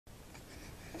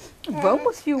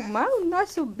Vamos filmar o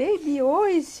nosso baby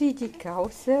hoje de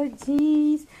calça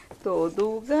jeans,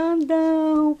 todo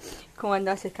grandão, com a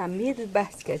nossa camisa de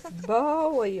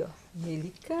basquetebol, aí ó,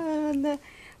 americana,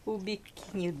 o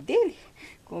biquinho dele,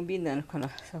 combinando com a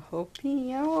nossa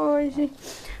roupinha hoje.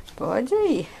 Pode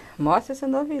ir, mostra essa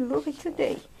nova look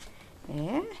today.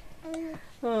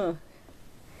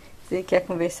 Você quer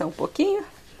conversar um pouquinho?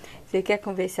 Você quer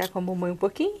conversar com a mamãe um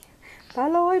pouquinho?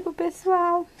 Fala oi pro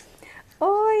pessoal.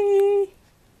 Oi!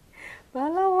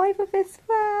 Fala oi pro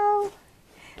pessoal.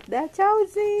 Dá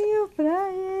tchauzinho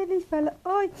pra eles. Fala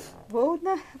oi. Vou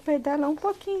pedalar um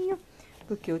pouquinho,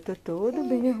 porque eu tô todo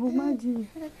bem arrumadinho.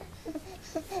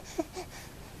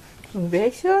 Um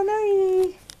beijão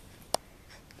aí.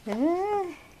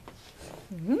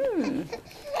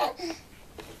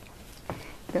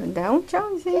 Então dá um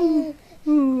tchauzinho.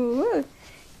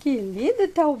 Que lindo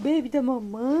tá o baby da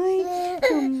mamãe.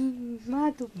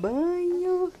 Tomado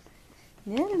banho.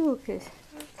 Né, Lucas?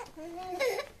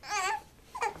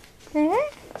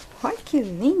 Olha que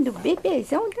lindo,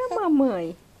 bebezão da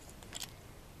mamãe.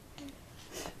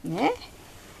 Né?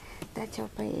 Dá tchau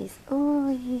pra eles.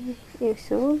 Oi, eu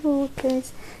sou o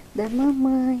Lucas, da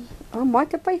mamãe. Ó,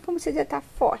 mostra pra eles como você já tá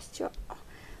forte, ó.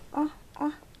 Ó.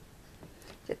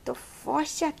 Já tô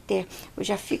forte até. Eu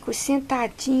já fico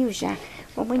sentadinho já.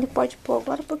 Mamãe não pode pôr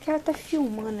agora porque ela tá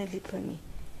filmando ali pra mim.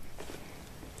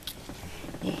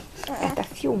 Ela tá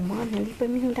filmando ali pra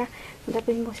mim, não dá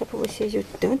pra me mostrar pra vocês o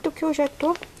tanto que eu já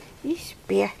tô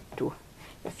esperto.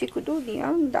 Eu fico durinho,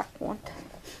 ela não dá conta.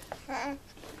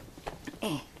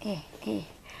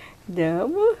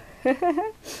 Damos.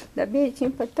 Dá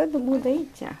beijinho pra todo mundo aí,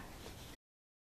 tchau.